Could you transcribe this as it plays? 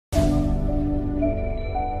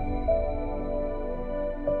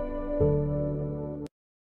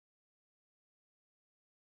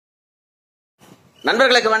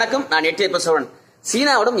நண்பர்களுக்கு வணக்கம். நான் எட்டி பிரசவன்.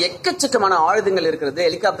 சீனாவிடம் எக்கச்சக்கமான ஆயுதங்கள் இருக்குது,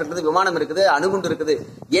 ஹெலிகாப்டர் இருக்குது, விமானம் இருக்குது, அணுகுண்டு இருக்குது,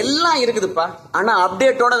 எல்லாம் இருக்குதுப்பா. ஆனா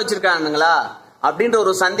அப்டேட்டோட வச்சிருக்காங்களா அப்படின்ற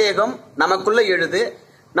ஒரு சந்தேகம் நமக்குள்ள எழுது.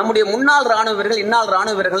 நம்முடைய முன்னாள் ராணுவ வீரர்கள், இந்நாள்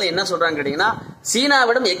ராணுவ வீரர்கள் என்ன சொல்றாங்க கேட்டீங்கன்னா,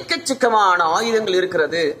 சீனாவிடம் எக்கச்சக்கமான ஆயுதங்கள்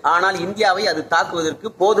இருக்கிறது, ஆனால் இந்தியாவை அது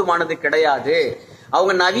தாக்குவதற்கு போதுமானது கிடையாது.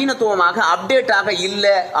 அவங்க நவீனத்துவமாக அப்டேட்டாக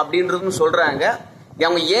இல்லை அப்படின்றதும் சொல்றாங்க.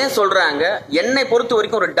 அவங்க ஏன் சொல்றாங்க? என்னை பொறுத்த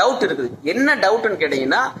வரைக்கும் ஒரு டவுட் இருக்குது. என்ன டவுட்னு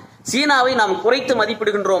கேட்டீங்கன்னா, சீனாவை நாம் குறைத்து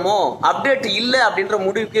மதிப்பிடுகின்றோமோ, அப்டேட் இல்லை அப்படின்ற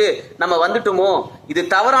முடிவுக்கு நம்ம வந்துட்டோமோ, இது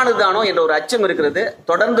தவறானதுதானோ என்ற ஒரு அச்சம் இருக்கிறது.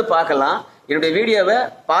 தொடர்ந்து பார்க்கலாம். என்னுடைய வீடியோவை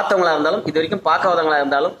பார்த்தவங்களா இருந்தாலும், இது வரைக்கும் பார்க்காதவங்களா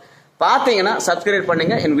இருந்தாலும் பார்த்தீங்கன்னா சப்ஸ்கிரைப்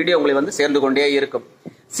பண்ணுங்க. என் வீடியோ உங்களை சேர்ந்து கொண்டே இருக்கும்.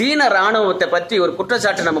 சீன ராணுவத்தை பற்றி ஒரு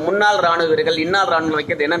குற்றச்சாட்டு நம்ம முன்னாள் ராணுவ வீரர்கள், இந்நாள் ராணுவம்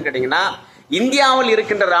வைக்கிறது என்னன்னு கேட்டீங்கன்னா, இந்தியாவில்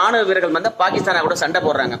இருக்கின்ற ராணுவ வீரர்கள் பாகிஸ்தானா கூட சண்டை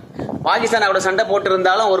போடுறாங்க. பாகிஸ்தானா கூட சண்டை போட்டு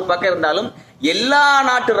இருந்தாலும் ஒரு பக்கம் இருந்தாலும் எல்லா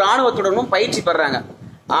நாட்டு ராணுவத்துடனும் பயிற்சி பெறாங்க.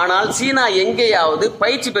 ஆனால் சீனா எங்கேயாவது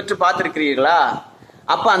பயிற்சி பெற்று பார்த்திருக்கிறீர்களா?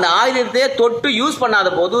 அப்ப அந்த ஆயுதத்தையே தொட்டு யூஸ் பண்ணாத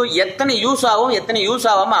போது எத்தனை யூஸ் ஆகும், எத்தனை யூஸ்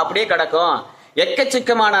ஆகாம அப்படியே கிடக்கும்.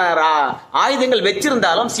 எக்கச்சக்கமான ஆயுதங்கள்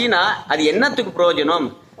வச்சிருந்தாலும் சீனா அது என்னத்துக்கு பிரயோஜனம்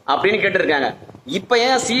அப்படின்னு கேட்டிருக்காங்க. இப்ப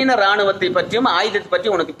ஏன் சீன ராணுவத்தை பற்றியும் ஆயுதத்தை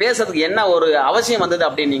பற்றியும் உனக்கு பேசுறதுக்கு என்ன ஒரு அவசியம் வந்தது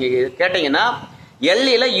அப்படின்னு நீங்க கேட்டீங்கன்னா,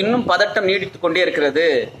 எல்லையில இன்னும் பதட்டம் நீடித்துக் கொண்டே இருக்கிறது.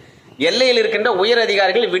 எல்லையில் இருக்கின்ற உயர்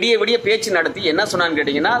அதிகாரிகள் விடிய விடிய பேச்சு நடத்தி என்ன சொன்னான்னு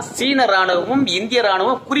கேட்டீங்கன்னா, சீன ராணுவமும் இந்திய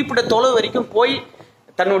ராணுவம் குறிப்பிட்ட தொலைவு வரைக்கும் போய்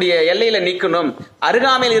தன்னுடைய எல்லையில நிக்கணும்,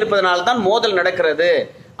 அருகாமையில் இருப்பதனால்தான் மோதல் நடக்கிறது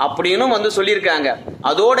அப்படின்னு சொல்லியிருக்காங்க.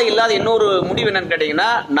 அதோட இல்லாத இன்னொரு முடிவு என்னன்னு கேட்டீங்கன்னா,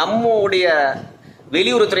 நம்முடைய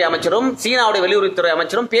வெளியுறவுத்துறை அமைச்சரும் சீனாவுடைய வெளியுறவுத்துறை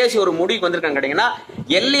அமைச்சரும் பேசி ஒரு முடிவுக்கு வந்திருக்காங்க. கேட்டீங்கன்னா,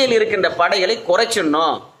 எல்லையில் இருக்கின்ற படைகளை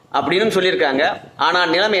குறைச்சிடணும் அப்படின்னு சொல்லியிருக்காங்க. ஆனா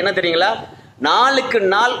நிலைமை என்ன தெரியுங்களா? நாளுக்கு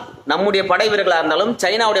நாள் நம்முடைய படை வீரர்களா இருந்தாலும்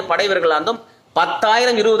சைனாவுடைய படை வீரர்களா இருந்தாலும்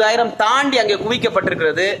 10,000 20,000 தாண்டி அங்கே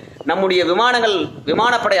குவிக்கப்பட்டிருக்கிறது. நம்முடைய விமானங்கள்,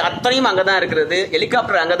 விமானப்படை அத்தனையும் அங்கதான் இருக்கிறது,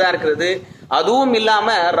 ஹெலிகாப்டர் அங்கதான் இருக்கிறது. அதுவும்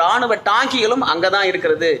இல்லாம ராணுவ டாங்கிகளும் அங்கதான்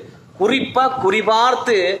இருக்கிறது. குறிப்பா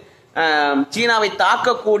குறிபார்த்து சீனாவை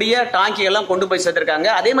தாக்கக்கூடிய டாங்கி எல்லாம் கொண்டு போய் சேர்த்திருக்காங்க.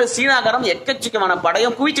 அதே மாதிரி சீனாக்காரன் எக்கச்சக்கமான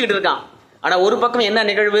படையும் குவிச்சுக்கிட்டு இருக்கான். ஆனா ஒரு பக்கம் என்ன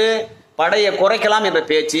நிகழ்வு? படையை குறைக்கலாம் என்ற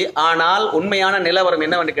பேச்சு. ஆனால் உண்மையான நிலவரம்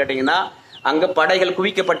என்னவென்று கேட்டீங்கன்னா, அங்க படைகள்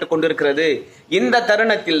குவிக்கப்பட்டு கொண்டிருக்கிறது. இந்த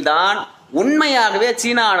தருணத்தில் தான் உண்மையாகவே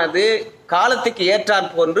சீனானது காலத்துக்கு ஏற்றாற்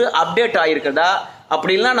போன்று அப்டேட் ஆயிருக்குதா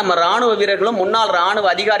அப்படின்னா, நம்ம ராணுவ வீரர்களும் முன்னாள் ராணுவ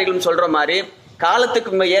அதிகாரிகளும் சொல்ற மாதிரி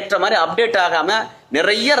காலத்துக்கு ஏற்ற மாதிரி அப்டேட் ஆகாம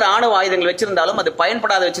நிறைய ராணுவ ஆயுதங்கள் வச்சிருந்தாலும் அது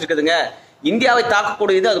பயன்படாத வச்சிருக்குதுங்க. இந்தியாவை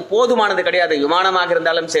தாக்கக்கூடியது அது போதுமானது கிடையாது. விமானமாக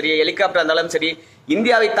இருந்தாலும் சரி, ஹெலிகாப்டர் இருந்தாலும் சரி,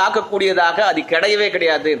 இந்தியாவை தாக்கக்கூடியதாக அது கிடையவே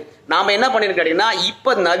கிடையாது. நாம என்ன பண்ணிருக்கீங்கன்னா,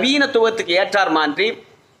 இப்ப நவீனத்துவத்துக்கு ஏற்றார் மாதிரி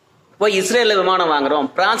போய் இஸ்ரேல்ல விமானம் வாங்குறோம்,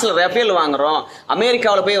 பிரான்ஸ்ல ரஃபேல் வாங்குறோம்,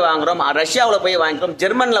 அமெரிக்காவில் போய் வாங்குறோம், ரஷ்யாவில் போய் வாங்குறோம்,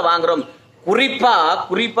 ஜெர்மன்ல வாங்குறோம். குறிப்பா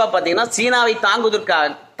பாத்தீங்கன்னா சீனாவை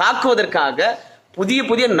தாக்குவதற்காக புதிய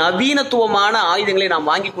புதிய நவீனத்துவமான ஆயுதங்களை நாம்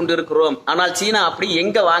வாங்கி கொண்டு இருக்கிறோம். ஆனால் சீனா அப்படி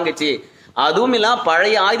எங்க வாங்குச்சு? அதுவும் இல்ல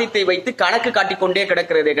பழைய ஆயுதத்தை வைத்து கணக்கு காட்டிக்கொண்டே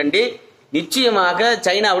கிடக்கிறதே கண்டி, நிச்சயமாக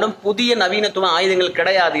சைனாவிடம் புதிய நவீனத்துவ ஆயுதங்கள்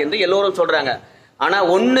கிடையாது என்று எல்லோரும் சொல்றாங்க. ஆனா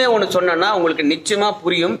ஒண்ணு சொன்னா உங்களுக்கு நிச்சயமா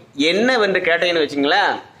புரியும். என்னவென்று கேட்டீங்கன்னு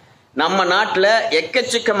வச்சுங்களேன், நம்ம நாட்டுல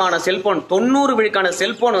எக்கச்சக்கமான செல்போன், 90 விழுக்கான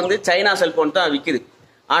செல்போன் சைனா செல்போன் தான் விக்குது.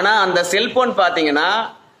 ஆனா அந்த செல்போன் பாத்தீங்கன்னா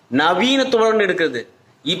நவீனத்துடன் இருக்குது.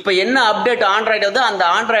 இப்ப என்ன அப்டேட் ஆண்ட்ராய்டு அந்த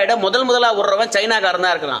ஆண்ட்ராய்டை முதலா விடுறவன் சைனாக்காரன்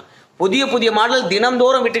தான் இருக்கிறான். புதிய புதிய மாடல்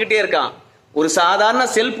தினம்தோறும் விட்டுக்கிட்டே இருக்கான். ஒரு சாதாரண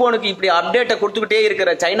செல்போனுக்கு இப்படி அப்டேட்டை கொடுத்துக்கிட்டே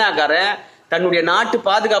இருக்கிற சைனாக்காரன் தன்னுடைய நாட்டு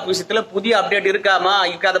பாதுகாப்பு விஷயத்துல புதிய அப்டேட்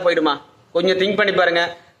இருக்காத போயிடுமா? கொஞ்சம் திங்க் பண்ணி பாருங்க.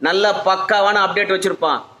 நல்ல பக்காவான அப்டேட்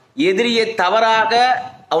வச்சிருப்பான். எதிரியை தவறாக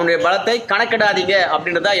அவனுடைய பலத்தை கணக்கிடாதீங்க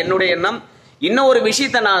அப்படின்றதா என்னுடைய எண்ணம். இன்னும் ஒரு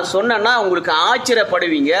விஷயத்த நான் சொன்னேன்னா உங்களுக்கு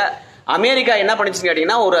ஆச்சரியப்படுவீங்க. அமெரிக்கா என்ன பண்ணிச்சுன்னு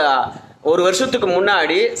கேட்டீங்கன்னா, ஒரு வருஷத்துக்கு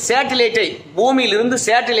முன்னாடி சேட்டிலைட்டை, பூமியிலிருந்து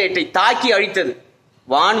சேட்டிலைட்டை தாக்கி அழித்தது.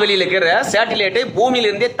 வான்வெளியில் இருக்கிற சேட்டிலைட்டை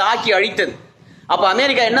பூமியிலிருந்தே தாக்கி அழித்தது. அப்ப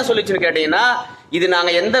அமெரிக்கா என்ன சொல்லிச்சுன்னு கேட்டீங்கன்னா, இது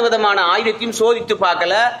நாங்க எந்த விதமான ஆயுதத்தையும் சோதித்து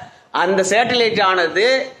பார்க்கல, அந்த சேட்டிலைட் ஆனது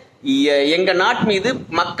எங்க நாட்டு மீது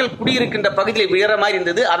மக்கள் குடியிருக்கின்ற பகுதியில் விழற மாதிரி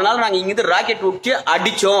இருந்தது, அதனால நாங்க இங்கிருந்து ராக்கெட் விட்டு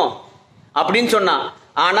அடிச்சோம் அப்படின்னு சொன்னான்.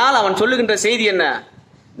 ஆனால் அவன் சொல்லுகின்ற செய்தி என்ன?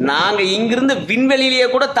 நாங்க இங்கிருந்து விண்வெளியிலேயே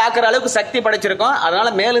கூட தாக்குற அளவுக்கு சக்தி படைச்சிருக்கோம், அதனால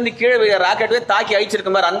மேலிருந்து கீழே ராக்கெட்டே தாக்கி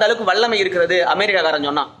அழிச்சிருக்கோம் பாரு, அந்த அளவுக்கு வல்லமை இருக்கிறது அமெரிக்காக்காரன்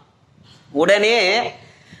சொன்னான். உடனே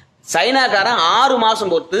சைனாக்காரன் 6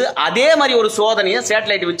 மாசம் பொறுத்து அதே மாதிரி ஒரு சோதனையை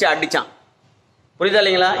சேட்டலைட் வச்சு அடிச்சான். புரியுதா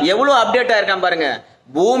இல்லைங்களா? எவ்வளவு அப்டேட் ஆயிருக்கான் பாருங்க.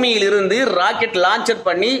 பூமியில் இருந்து ராக்கெட் லான்ச்சர்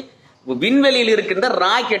பண்ணி விண்வெளியில் இருக்கின்ற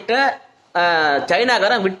ராக்கெட்டை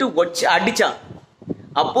சைனாக்காரன் விட்டு வச்சு அடிச்சான்.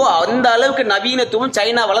 அப்போ அந்த அளவுக்கு நவீனத்துவம்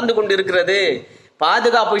சைனா வளர்ந்து கொண்டு இருக்கிறது.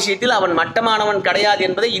 பாதுகாப்பு விஷயத்தில் அவன் மட்டமானவன் கிடையாது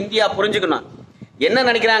என்பதை இந்தியா புரிஞ்சுக்கணும். என்ன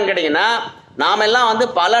நினைக்கிறாங்க கேட்டீங்கன்னா, நாம எல்லாம் வந்து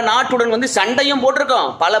பல நாட்டுடன் வந்து சண்டையும் போட்டிருக்கோம்,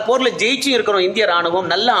 பல போர்ல ஜெயிச்சும் இருக்கிறோம். இந்திய ராணுவம்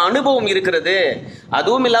நல்ல அனுபவம் இருக்கிறது.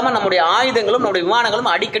 அதுவும் இல்லாம நம்முடைய ஆயுதங்களும் நம்முடைய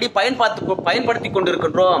விமானங்களும் அடிக்கடி பயன்படுத்தி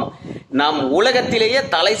கொண்டிருக்கின்றோம். நம் உலகத்திலேயே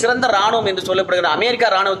தலை சிறந்த ராணுவம் என்று சொல்லப்படுகிற அமெரிக்கா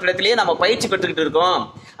ராணுவத்திடத்திலேயே நம்ம பயிற்சி பெற்றுக்கிட்டு இருக்கோம்.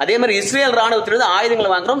 அதே மாதிரி இஸ்ரேல் ராணுவத்திலிருந்து ஆயுதங்களை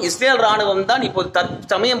வாங்குறோம். இஸ்ரேல் ராணுவம் தான் இப்போ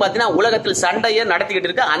சமயம் பார்த்தீங்கன்னா உலகத்தில் சண்டையை நடத்திக்கிட்டு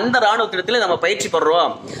இருக்கு. அந்த ராணுவத்திடத்திலே நம்ம பயிற்சி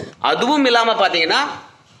பெறுறோம். அதுவும் இல்லாம பாத்தீங்கன்னா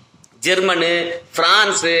ஜெர்மனு,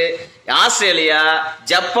 பிரான்ஸ், ஆஸ்திரேலியா,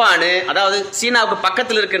 ஜப்பானு, அதாவது சீனாவுக்கு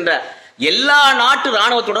பக்கத்தில் இருக்கின்ற எல்லா நாட்டு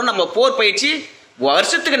ராணுவத்துடன் நம்ம போர் பயிற்சி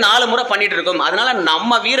வருஷத்துக்கு 4 முறை பண்ணிட்டு இருக்கோம். அதனால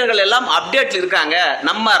நம்ம வீரர்கள் எல்லாம் அப்டேட்ல இருக்காங்க.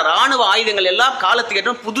 நம்ம ராணுவ ஆயுதங்கள் எல்லாம் காலத்துக்கு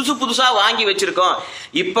ஏற்ற புதுசா வாங்கி வச்சிருக்கோம்.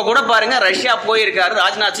 இப்ப கூட பாருங்க, ரஷ்யா போயிருக்காரு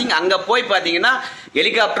ராஜ்நாத் சிங். அங்க போய் பாத்தீங்கன்னா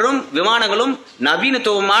ஹெலிகாப்டரும் விமானங்களும்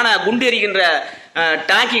நவீனத்துவமான குண்டு எறிகின்ற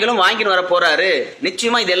டாங்கிகளும் வாங்கிட்டு வர போறாரு.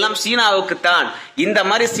 நிச்சயமா இதெல்லாம் சீனாவுக்கு தான். இந்த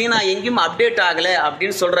மாதிரி சீனா எங்கேயும் அப்டேட் ஆகல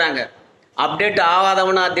அப்படின்னு சொல்றாங்க. அப்டேட்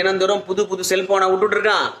ஆகாதவனா தினந்தோறும் புது செல்போனை விட்டுட்டு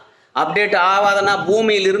இருக்கான். அப்டேட் ஆகாதனா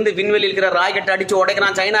பூமியில் இருந்து விண்வெளியில் இருக்கிற ராக்கெட் அடிச்சு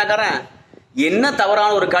உடைக்கிறான் சைனாக்காரன். என்ன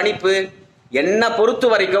தவறான ஒரு கணிப்பு. என்ன பொறுத்த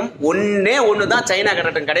வரைக்கும் ஒண்ணுதான் சைனா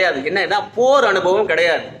கட்டட்டம் கிடையாது. என்ன போர் அனுபவம்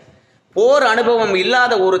கிடையாது. போர் அனுபவம்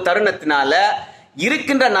இல்லாத ஒரு தருணத்தினால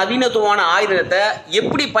இருக்கின்ற நவீனத்துவமான ஆயுதத்தை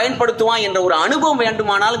எப்படி பயன்படுத்துவான் என்ற ஒரு அனுபவம்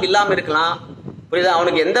வேண்டுமானாலும் இல்லாம இருக்கலாம். புரியுதா?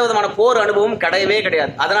 அவனுக்கு எந்த விதமான போர் அனுபவம் கிடையவே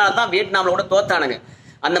கிடையாது. அதனாலதான் வியட்நாம்ல கூட தோத்தானுங்க.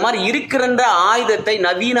 அந்த மாதிரி இருக்கின்ற ஆயுதத்தை,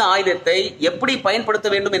 நவீன ஆயுதத்தை எப்படி பயன்படுத்த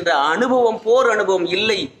வேண்டும் என்ற அனுபவம், போர் அனுபவம்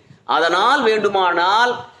இல்லை. அதனால்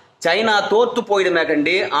வேண்டுமானால் சைனா தோத்து போயிடுமே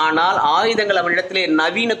கண்டு. ஆனால் ஆயுதங்கள் அவனிடத்திலே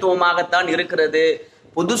நவீனத்துவமாகத்தான் இருக்கிறது.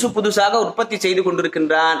 புதுசாக உற்பத்தி செய்து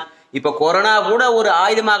கொண்டிருக்கின்றான். இப்ப கொரோனா கூட ஒரு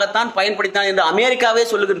ஆயுதமாகத்தான் பயன்படுத்தான் என்று அமெரிக்காவே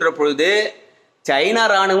சொல்லுகின்ற பொழுது சைனா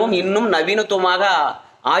ராணுவம் இன்னும் நவீனத்துவமாக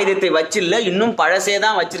ஆயுதத்தை வச்சில்ல, இன்னும்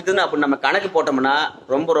பழசேதான் வச்சிருக்குன்னு அப்படி நம்ம கணக்கு போட்டோம்னா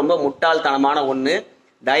ரொம்ப முட்டாள்தனமான ஒண்ணு.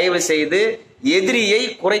 தயவு செய்து எதிரியை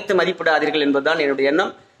குறைத்து மதிப்பிடாதீர்கள் என்பதுதான் என்னுடைய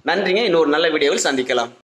எண்ணம். நன்றிங்க. இன்னொரு நல்ல வீடியோவில் சந்திக்கலாம்.